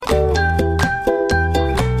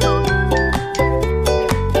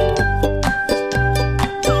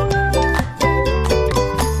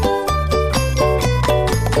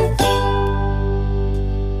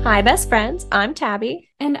Hi, best friends. I'm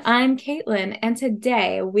Tabby. And I'm Caitlin, and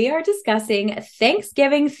today we are discussing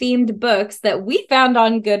Thanksgiving-themed books that we found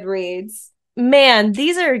on Goodreads. Man,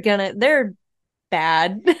 they're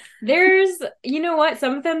bad. You know what?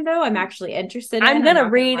 Some of them, though, I'm actually interested in. I'm gonna not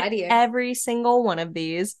gonna read lie to you. every single one of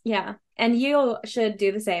these. Yeah, and you should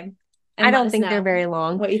do the same. And I let don't us think they're know very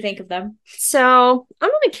long. what you think of them. So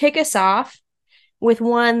I'm gonna kick us off with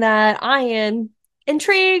one that I am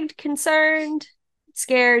intrigued, concerned,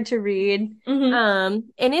 scared to read. And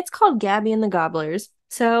it's called Gabby and the Gobblers.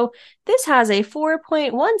 So this has a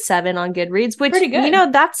 4.17 on Goodreads, which, Pretty good.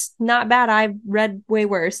 that's not bad. I've read way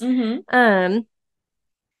worse. Mm-hmm.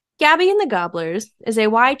 Gabby and the Gobblers is a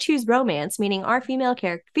why choose romance, meaning our female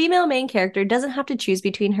main character doesn't have to choose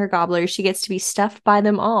between her gobblers. She gets to be stuffed by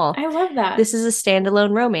them all. I love that. This is a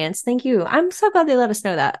standalone romance. Thank you. I'm so glad they let us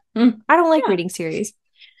know that. I don't like reading series.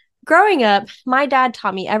 Growing up, my dad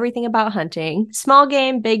taught me everything about hunting. Small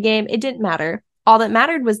game, big game, it didn't matter. All that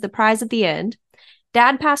mattered was the prize at the end.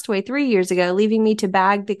 Dad passed away 3 years ago, leaving me to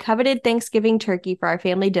bag the coveted Thanksgiving turkey for our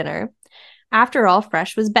family dinner. After all,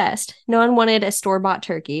 fresh was best. No one wanted a store-bought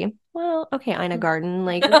turkey. Well, okay, Ina Garden,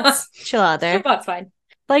 let's chill out there. Store-bought's fine.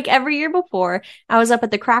 Like every year before, I was up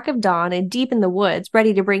at the crack of dawn and deep in the woods,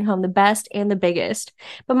 ready to bring home the best and the biggest.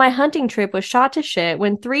 But my hunting trip was shot to shit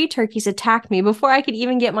when 3 turkeys attacked me before I could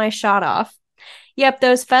even get my shot off. Yep,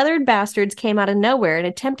 those feathered bastards came out of nowhere and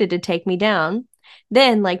attempted to take me down.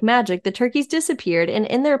 Then, like magic, the turkeys disappeared, and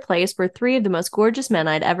in their place were 3 of the most gorgeous men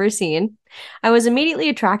I'd ever seen. I was immediately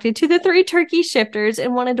attracted to the 3 turkey shifters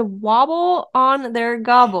and wanted to wobble on their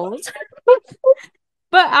gobbles.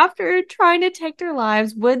 But after trying to take their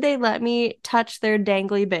lives, would they let me touch their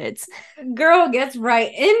dangly bits? Girl gets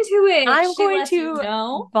right into it. I'm going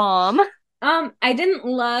to bomb. I didn't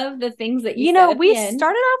love the things that you said at we the end.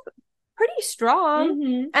 started off pretty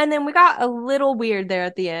strong, and then we got a little weird there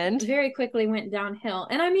at the end. Very quickly went downhill.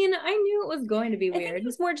 And I mean, I knew it was going to be weird. It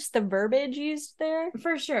was more just the verbiage used there.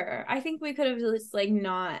 For sure. I think we could have just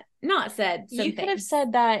not said something. You could have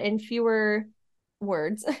said that in fewer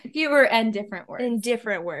words. Fewer and different words. In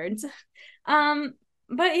different words.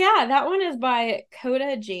 But yeah, that one is by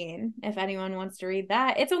Coda Jean, if anyone wants to read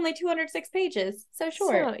that. It's only 206 pages, so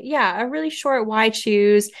short. So, yeah, a really short why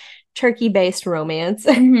choose turkey-based romance.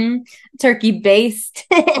 Turkey-based.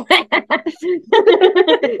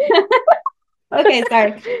 Okay,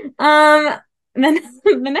 sorry. Then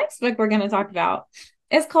the next book we're going to talk about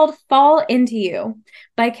is called Fall Into You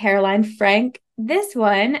by Caroline Frank. This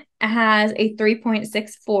one has a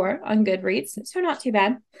 3.64 on Goodreads, so not too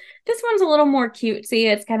bad. This one's a little more cutesy.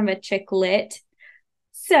 It's kind of a chick lit.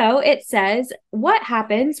 So it says, what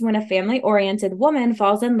happens when a family-oriented woman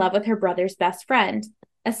falls in love with her brother's best friend?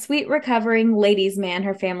 A sweet, recovering ladies' man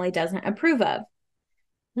her family doesn't approve of.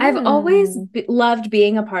 I've always loved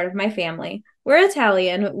being a part of my family. We're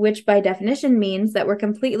Italian, which by definition means that we're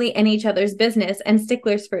completely in each other's business and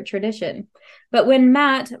sticklers for tradition. But when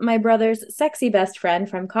Matt, my brother's sexy best friend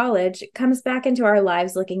from college, comes back into our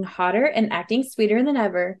lives looking hotter and acting sweeter than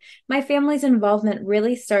ever, my family's involvement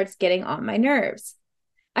really starts getting on my nerves.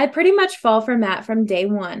 I pretty much fall for Matt from day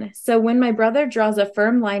one, so when my brother draws a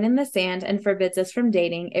firm line in the sand and forbids us from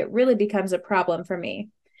dating, it really becomes a problem for me.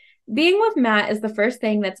 Being with Matt is the first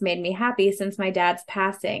thing that's made me happy since my dad's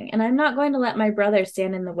passing, and I'm not going to let my brother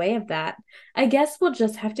stand in the way of that. I guess we'll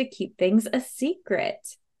just have to keep things a secret.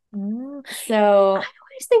 So I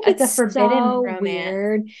always think it's a forbidden romance.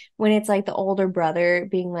 Weird when it's like the older brother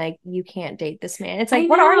being like, you can't date this man. It's like,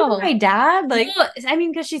 what are you, my dad? Like, well, I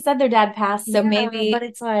mean, because she said their dad passed, so maybe. But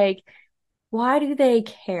it's like, why do they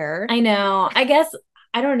care? I know. I guess,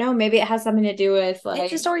 I don't know. Maybe it has something to do with it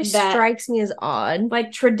just always strikes me as odd,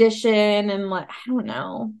 like tradition and I don't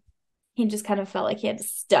know. He just kind of felt like he had to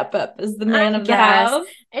step up as the man of the house.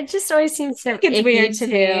 It just always seems so it's weird to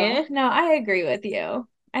me. No, I agree with you.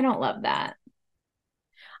 I don't love that.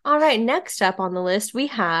 All right, next up on the list, we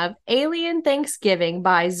have Alien Thanksgiving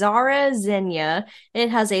by Zara Zenia. It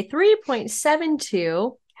has a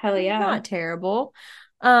 3.72. Hell yeah. Not terrible.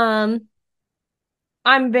 I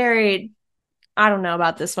don't know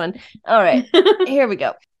about this one. All right, here we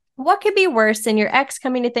go. What could be worse than your ex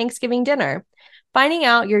coming to Thanksgiving dinner? Finding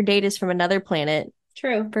out your date is from another planet.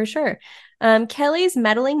 True. For sure. Kelly's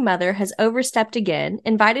meddling mother has overstepped again,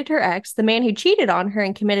 invited her ex, the man who cheated on her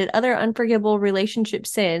and committed other unforgivable relationship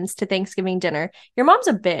sins, to Thanksgiving dinner. Your mom's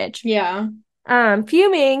a bitch. Yeah.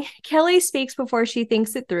 Fuming, Kelly speaks before she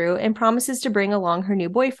thinks it through and promises to bring along her new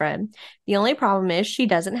boyfriend. The only problem is she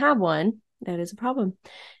doesn't have one. That is a problem.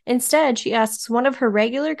 Instead, she asks one of her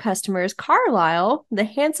regular customers, Carlisle, the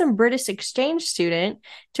handsome British exchange student,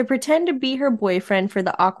 to pretend to be her boyfriend for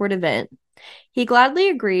the awkward event. He gladly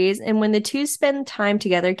agrees, and when the two spend time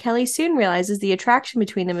together, Kelly soon realizes the attraction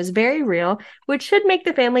between them is very real, which should make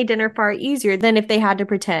the family dinner far easier than if they had to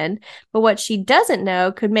pretend. But what she doesn't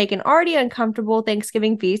know could make an already uncomfortable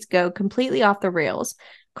Thanksgiving feast go completely off the rails.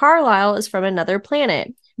 Carlisle is from another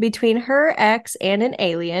planet. Between her ex and an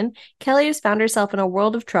alien, Kelly has found herself in a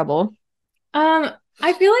world of trouble.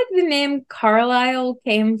 I feel like the name Carlisle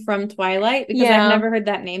came from Twilight because I've never heard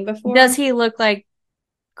that name before. Does he look like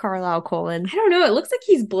Carlisle Cullen? I don't know. It looks like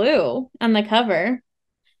he's blue on the cover.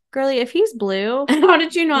 Girlie, if he's blue, how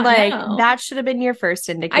did you not know? That should have been your first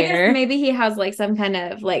indicator. I guess maybe he has like some kind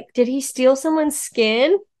of like. Did he steal someone's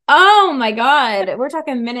skin? Oh my God. We're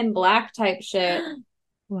talking Men in Black type shit.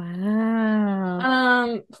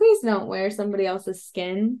 Wow. Please don't wear somebody else's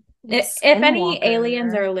skin. If any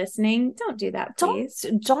aliens are listening, don't do that, please.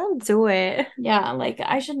 Don't do it. Yeah, like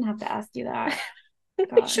I shouldn't have to ask you that.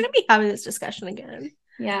 We shouldn't be having this discussion again.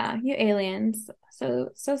 Yeah, you aliens.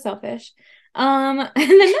 So selfish. And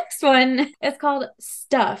the next one is called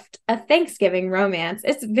Stuffed, a Thanksgiving romance.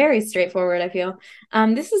 It's very straightforward, I feel.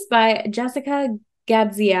 This is by Jessica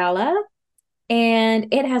Gabziala,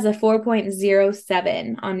 and it has a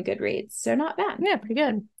 4.07 on Goodreads, so not bad. Yeah, pretty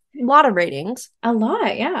good. A lot of ratings. A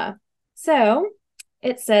lot, yeah. So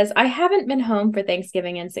it says, I haven't been home for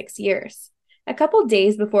Thanksgiving in 6 years. A couple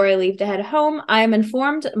days before I leave to head home, I am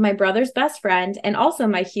informed my brother's best friend and also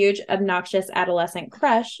my huge, obnoxious adolescent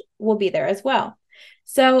crush will be there as well.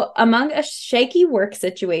 So among a shaky work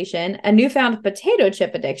situation, a newfound potato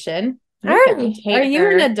chip addiction. I already hate Are you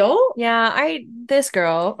an adult? Yeah, this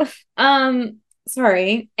girl.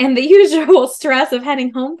 Sorry. And the usual stress of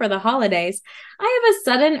heading home for the holidays, I have a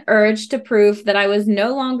sudden urge to prove that I was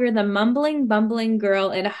no longer the mumbling, bumbling girl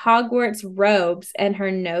in Hogwarts robes and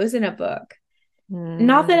her nose in a book.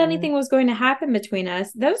 Not that anything was going to happen between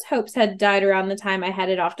us. Those hopes had died around the time I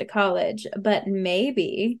headed off to college, but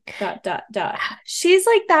maybe ... She's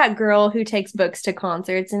like that girl who takes books to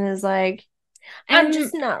concerts and is like, I'm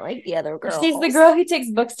just not like the other girls. She's the girl who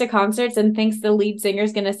takes books to concerts and thinks the lead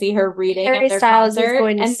singer's going to see her reading at their concert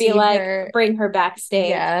and be like, bring her backstage.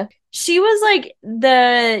 Yeah. She was like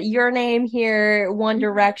the Your Name Here, One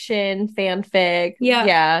Direction fanfic. Yeah.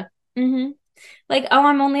 Yeah. Mm-hmm. Like, oh,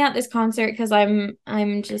 I'm only at this concert because I'm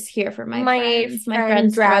just here for my friends. My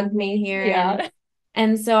friends dragged me here. Yeah.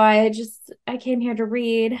 And so I came here to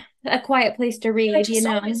read, a quiet place to read, I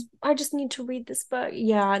just need to read this book.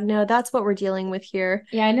 Yeah, no, that's what we're dealing with here.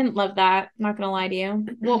 Yeah, I didn't love that. Not going to lie to you.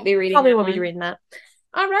 Won't be reading Probably won't be reading that.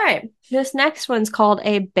 All right. This next one's called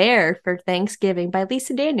A Bear for Thanksgiving by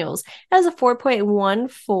Lisa Daniels. It has a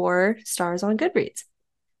 4.14 stars on Goodreads.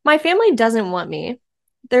 My family doesn't want me.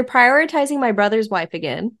 They're prioritizing my brother's wife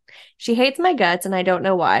again. She hates my guts, and I don't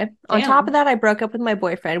know why. Damn. On top of that, I broke up with my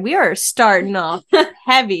boyfriend. We are starting off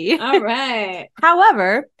heavy. All right.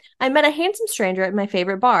 However, I met a handsome stranger at my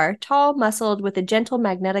favorite bar, tall, muscled, with a gentle,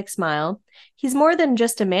 magnetic smile. He's more than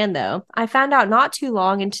just a man, though. I found out not too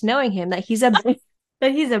long into knowing him that he's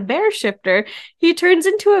a bear shifter. He turns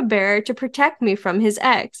into a bear to protect me from his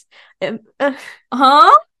ex.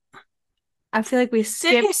 Huh? I feel like we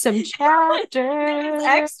skipped some chapters.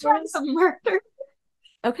 Extra some murder.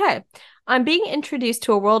 Okay. I'm being introduced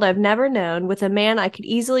to a world I've never known with a man I could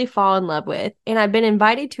easily fall in love with, and I've been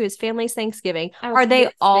invited to his family's Thanksgiving. Are they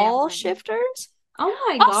all shifters? Oh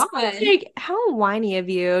my God. Like, how whiny of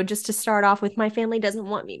you just to start off with my family doesn't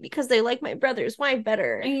want me because they like my brother's wife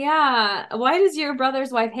better. Yeah. Why does your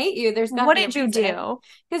brother's wife hate you? What did you do?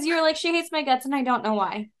 Because you're like, she hates my guts and I don't know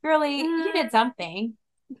why. Really, you did something.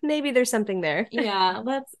 Maybe there's something there. Yeah,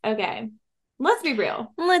 let's be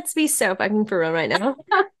real. Let's be so fucking for real right now.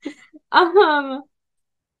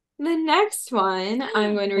 The next one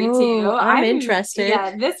I'm going to read to you. I'm interested.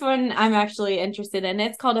 Yeah, this one I'm actually interested in.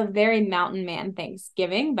 It's called A Very Mountain Man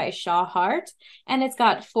Thanksgiving by Shaw Hart, and it's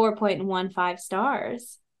got 4.15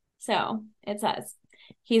 stars. So it says,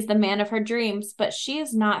 he's the man of her dreams, but she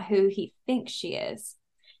is not who he thinks she is.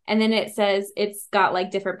 And then it says it's got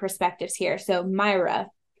like different perspectives here. So Myra,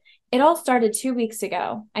 it all started 2 weeks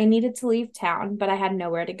ago. I needed to leave town, but I had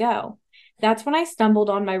nowhere to go. That's when I stumbled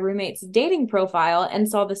on my roommate's dating profile and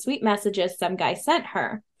saw the sweet messages some guy sent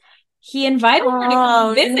her. He invited her to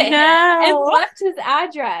come visit him and left his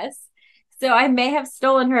address. So I may have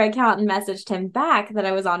stolen her account and messaged him back that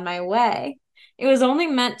I was on my way. It was only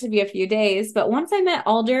meant to be a few days, but once I met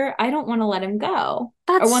Alder, I don't want to let him go.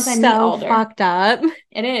 That's once I meet Alder. Fucked up.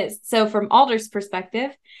 It is. So from Alder's perspective,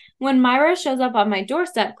 when Myra shows up on my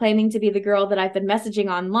doorstep claiming to be the girl that I've been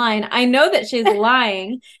messaging online, I know that she's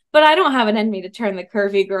lying, but I don't have it in me to turn the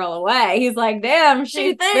curvy girl away. He's like, damn,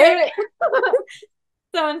 she's thick.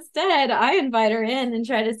 So instead, I invite her in and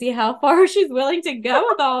try to see how far she's willing to go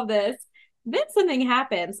with all of this. Then something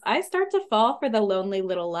happens. I start to fall for the lonely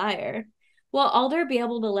little liar. Will Alder be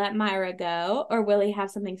able to let Myra go, or will he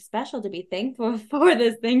have something special to be thankful for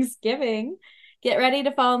this Thanksgiving? Get ready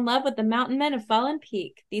to fall in love with the mountain men of Fallen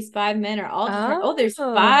Peak. These 5 men are all different. Oh, there's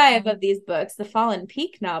 5 of these books, the Fallen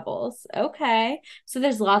Peak novels. Okay. So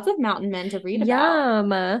there's lots of mountain men to read about.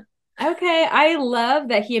 Yum. Okay, I love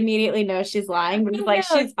that he immediately knows she's lying, but he's like,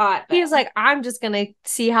 she's hot. He was like, I'm just gonna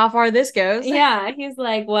see how far this goes. Yeah, he's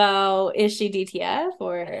like, well, is she DTF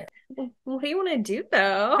or what do you want to do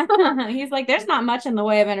though? He's like, there's not much in the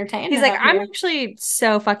way of entertainment. He's like, I'm actually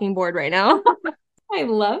so fucking bored right now. I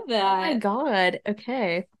love that. Oh my God.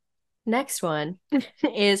 Okay. Next one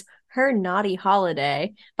is Her Naughty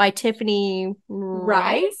Holiday by Tiffany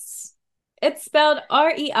Rice. It's spelled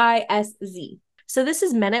Reisz. So this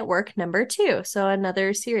is Men at Work number 2. So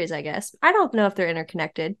another series, I guess. I don't know if they're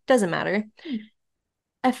interconnected. Doesn't matter.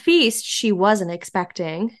 A feast she wasn't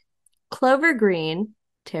expecting. Clover Green,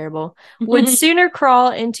 terrible, would sooner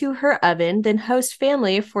crawl into her oven than host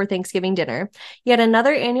family for Thanksgiving dinner. Yet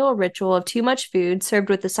another annual ritual of too much food served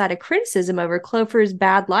with a side of criticism over Clover's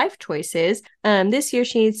bad life choices. This year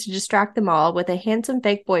she needs to distract them all with a handsome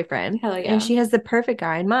fake boyfriend. Hell yeah. And she has the perfect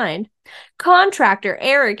guy in mind. Contractor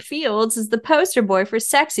Eric Fields is the poster boy for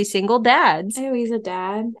sexy single dads. Oh, he's a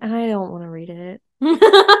dad. I don't want to read it.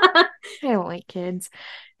 I don't like kids.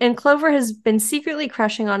 And Clover has been secretly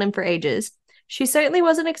crushing on him for ages. She certainly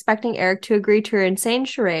wasn't expecting Eric to agree to her insane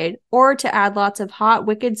charade or to add lots of hot,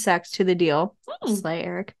 wicked sex to the deal. Slay,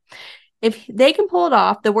 Eric. If they can pull it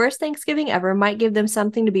off, the worst Thanksgiving ever might give them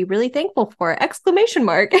something to be really thankful for! Exclamation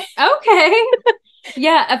mark. Okay.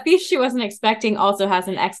 Yeah, a feast she wasn't expecting also has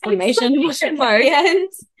an exclamation mark.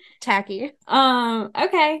 Tacky.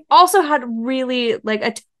 Okay. Also had really like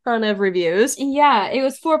a ton of reviews. Yeah, it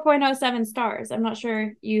was 4.07 stars. I'm not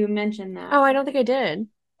sure you mentioned that. Oh, I don't think I did.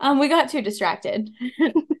 We got too distracted.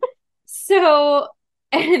 So,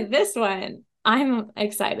 and this one I'm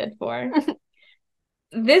excited for.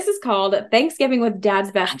 This is called Thanksgiving with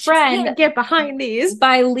Dad's Best Friend. Get behind these.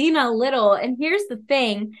 By Lena Little. And here's the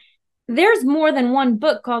thing. There's more than one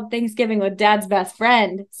book called Thanksgiving with Dad's Best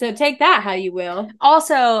Friend. So take that how you will.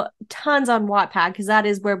 Also, tons on Wattpad, because that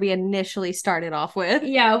is where we initially started off with.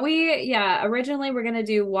 Yeah, originally we're going to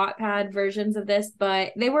do Wattpad versions of this,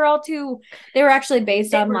 but they were actually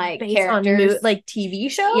based on like characters. Like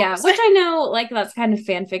TV shows? Yeah, which I know like that's kind of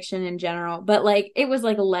fan fiction in general, but like it was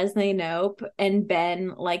like Leslie Knope and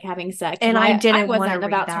Ben like having sex. And I wasn't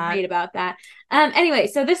about to read about that. Anyway,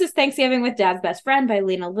 so this is Thanksgiving with Dad's Best Friend by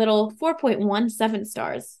Lena Little, 4.17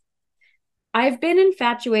 stars. I've been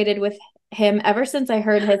infatuated with him ever since I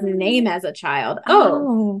heard his name as a child.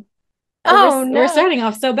 No. We're starting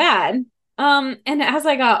off so bad. And as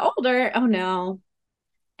I got older, oh no.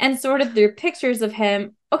 And sorted through pictures of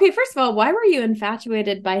him. Okay, first of all, why were you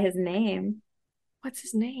infatuated by his name? What's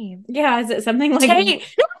his name? Yeah, is it something like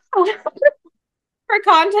Tate? For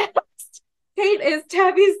context, Tate is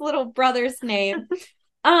Tabby's little brother's name.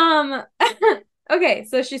 Okay,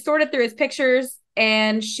 so she sorted through his pictures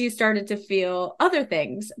and she started to feel other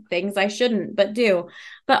things I shouldn't but do.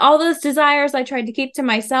 But all those desires I tried to keep to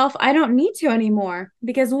myself, I don't need to anymore,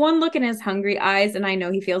 because one look in his hungry eyes and I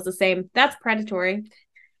know he feels the same. That's predatory.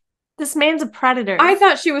 This man's a predator. I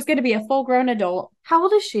thought she was going to be a full-grown adult. How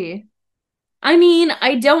old is she? I mean,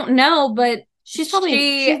 I don't know, but she's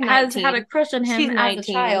has had a crush on him as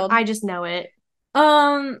a child. I just know it.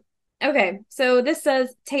 Okay, so this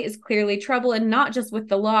says Tate is clearly trouble, and not just with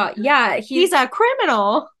the law. Yeah, he's a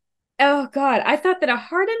criminal. Oh God, I thought that a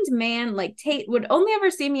hardened man like Tate would only ever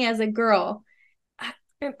see me as a girl.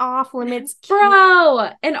 An off-limits kid. Bro,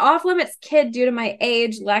 an off-limits kid due to my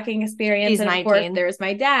age, lacking experience, He's and 19. Of course there's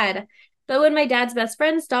my dad. But when my dad's best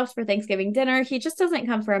friend stops for Thanksgiving dinner, he just doesn't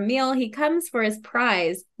come for a meal. He comes for his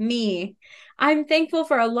prize, me. I'm thankful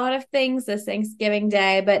for a lot of things this Thanksgiving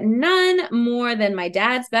Day, but none more than my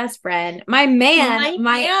dad's best friend, my man,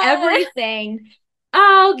 my everything.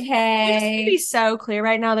 Okay. Just to be so clear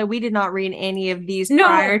right now that we did not read any of these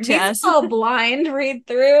prior to us. All blind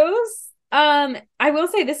read-throughs. I will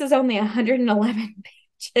say this is only 111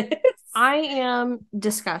 pages. I am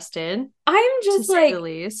disgusted. I'm just to say the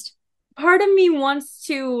least. Part of me wants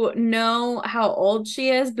to know how old she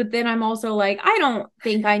is, but then I'm also like, I don't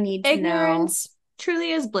think I need to Ignorance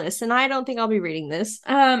truly is bliss, and I don't think I'll be reading this.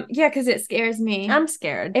 Yeah, because it scares me. I'm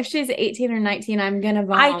scared. If she's 18 or 19, I'm gonna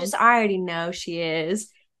vomit. I already know she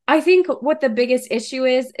is. I think what the biggest issue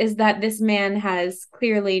is that this man has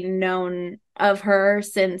clearly known of her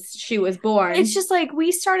since she was born. It's just like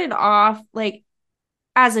we started off like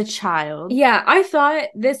as a child. Yeah, I thought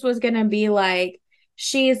this was gonna be like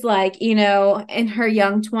she's like, you know, in her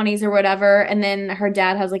young 20s or whatever, and then her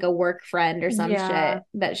dad has like a work friend or some shit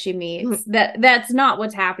that she meets. That's not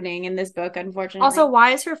what's happening in this book, unfortunately. Also,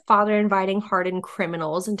 why is her father inviting hardened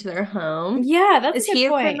criminals into their home? Yeah, that's is a good he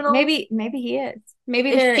point. a criminal? Maybe he is.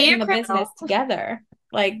 Maybe they're in the business together.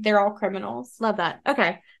 Like they're all criminals. Love that.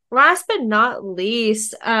 Okay. Last but not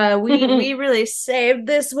least, we really saved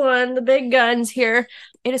this one, the big guns here.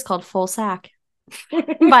 It is called Full Sack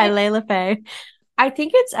by Layla Faye. I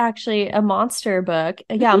think it's actually a monster book.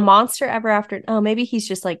 Yeah, Monster Ever After. Oh, maybe he's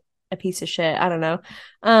just like a piece of shit. I don't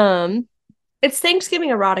know. It's Thanksgiving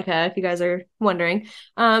erotica, if you guys are wondering.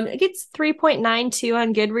 It gets 3.92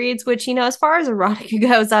 on Goodreads, which, you know, as far as erotica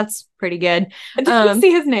goes, that's pretty good. Did you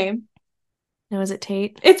see his name? No, is it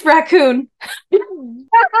Tate? It's Raccoon. I'm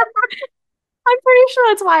pretty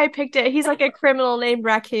sure that's why I picked it. He's like a criminal named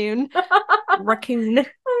Raccoon. Raccoon. I'm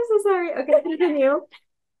so sorry. Okay, continue.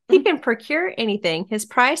 He can procure anything, his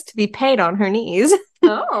price to be paid on her knees.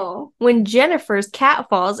 Oh. When Jennifer's cat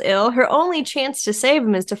falls ill, her only chance to save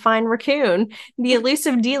him is to find Raccoon, the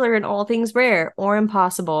elusive dealer in all things rare or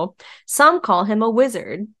impossible. Some call him a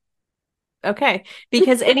wizard. Okay,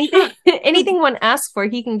 because anything one asks for,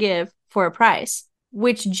 he can give for a price,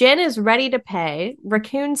 which Jen is ready to pay.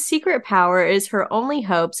 Raccoon's secret power is her only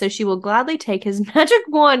hope, so she will gladly take his magic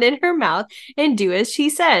wand in her mouth and do as she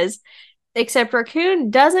says. Except Raccoon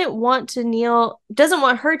doesn't want her to kneel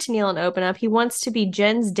and open up. He wants to be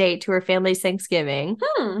Jen's date to her family's Thanksgiving.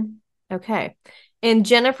 Okay. And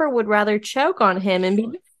Jennifer would rather choke on him and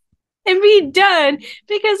be done,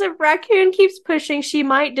 because if Raccoon keeps pushing, she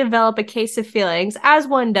might develop a case of feelings, as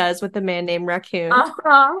one does with a man named Raccoon.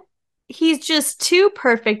 He's just too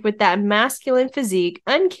perfect with that masculine physique,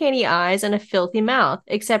 uncanny eyes, and a filthy mouth.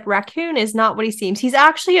 Except Raccoon is not what he seems. He's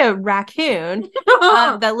actually a raccoon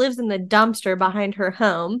that lives in the dumpster behind her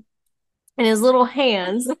home. And his little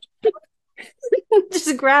hands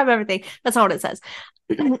just grab everything. That's not what it says.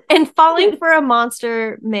 And falling for a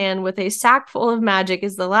monster man with a sack full of magic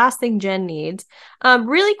is the last thing Jen needs.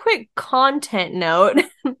 Really quick content note.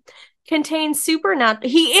 Contains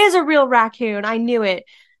supernatural. He is a real raccoon. I knew it.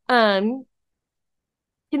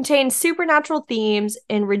 Contains supernatural themes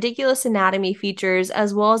and ridiculous anatomy features,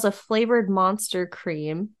 as well as a flavored monster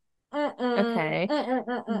cream. Okay.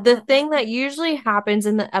 The thing that usually happens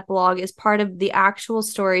in the epilogue is part of the actual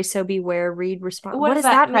story, so beware, read, respond. What does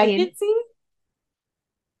that pregnancy mean?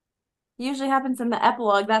 Usually happens in the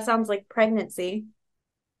epilogue. That sounds like pregnancy.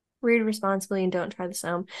 Read responsibly and don't try the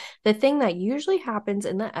sum. The thing that usually happens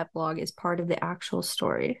in the epilogue is part of the actual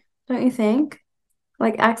story. Don't you think?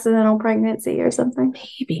 Like accidental pregnancy or something?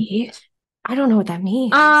 Maybe. I don't know what that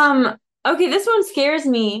means. Okay, this one scares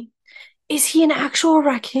me. Is he an actual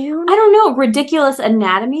raccoon? I don't know. Ridiculous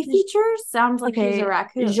anatomy features? Sounds like he's a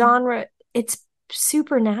raccoon. Genre, it's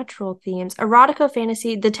supernatural themes. Erotica,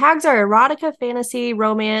 fantasy. The tags are erotica, fantasy,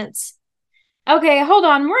 romance. Okay, hold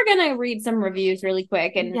on. We're gonna read some reviews really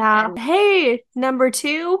quick. Hey, number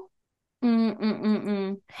 2.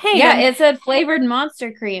 Hey, yeah, it said flavored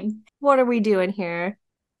monster cream. What are we doing here?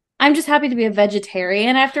 I'm just happy to be a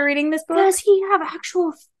vegetarian after reading this book. Does he have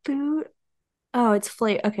actual food? Oh, it's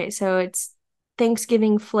okay, so it's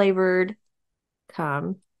Thanksgiving flavored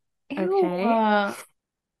cum. Okay.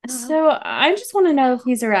 So I just want to know if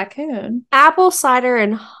he's a raccoon. Apple cider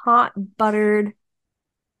and hot buttered.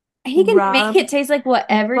 He can make it taste like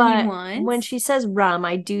whatever he wants. When she says rum,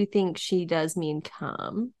 I do think she does mean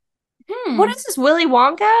cum. What is this, Willy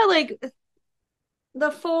Wonka? Like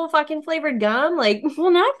the full fucking flavored gum? Like,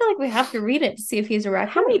 well, now I feel like we have to read it to see if he's a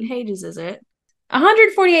raccoon. How many pages is it?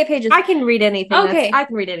 148 pages. I can read anything. Okay. I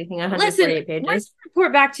can read anything 148 pages. Let's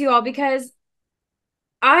report back to you all, because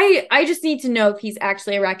I just need to know if he's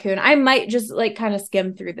actually a raccoon. I might just like kind of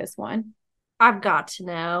skim through this one. I've got to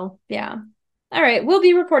know. Yeah. All right. We'll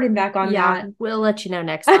be reporting back on that. We'll let you know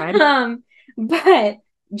next time. But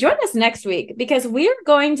join us next week, because we're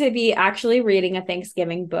going to be actually reading a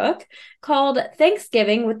Thanksgiving book called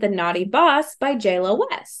Thanksgiving with the Naughty Boss by J.Lo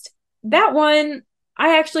West. That one,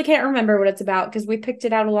 I actually can't remember what it's about because we picked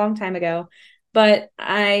it out a long time ago. But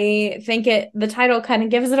I think the title kind of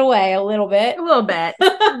gives it away a little bit. A little bit.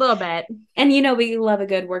 A little bit. And you know we love a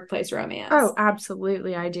good workplace romance. Oh,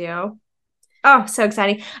 absolutely I do. Oh, so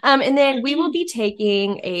exciting. And then we will be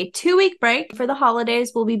taking a 2-week break for the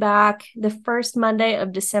holidays. We'll be back the first Monday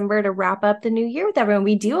of December to wrap up the new year with everyone.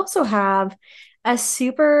 We do also have a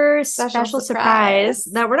super special surprise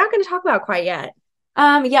that we're not going to talk about quite yet.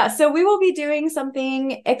 Yeah, so we will be doing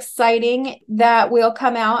something exciting that will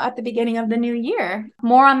come out at the beginning of the new year.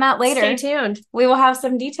 More on that later. Stay tuned. We will have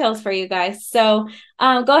some details for you guys. So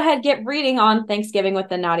go ahead, get reading on Thanksgiving with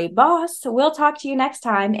the Naughty Boss. We'll talk to you next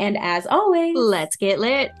time. And as always, Let's get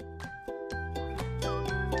lit.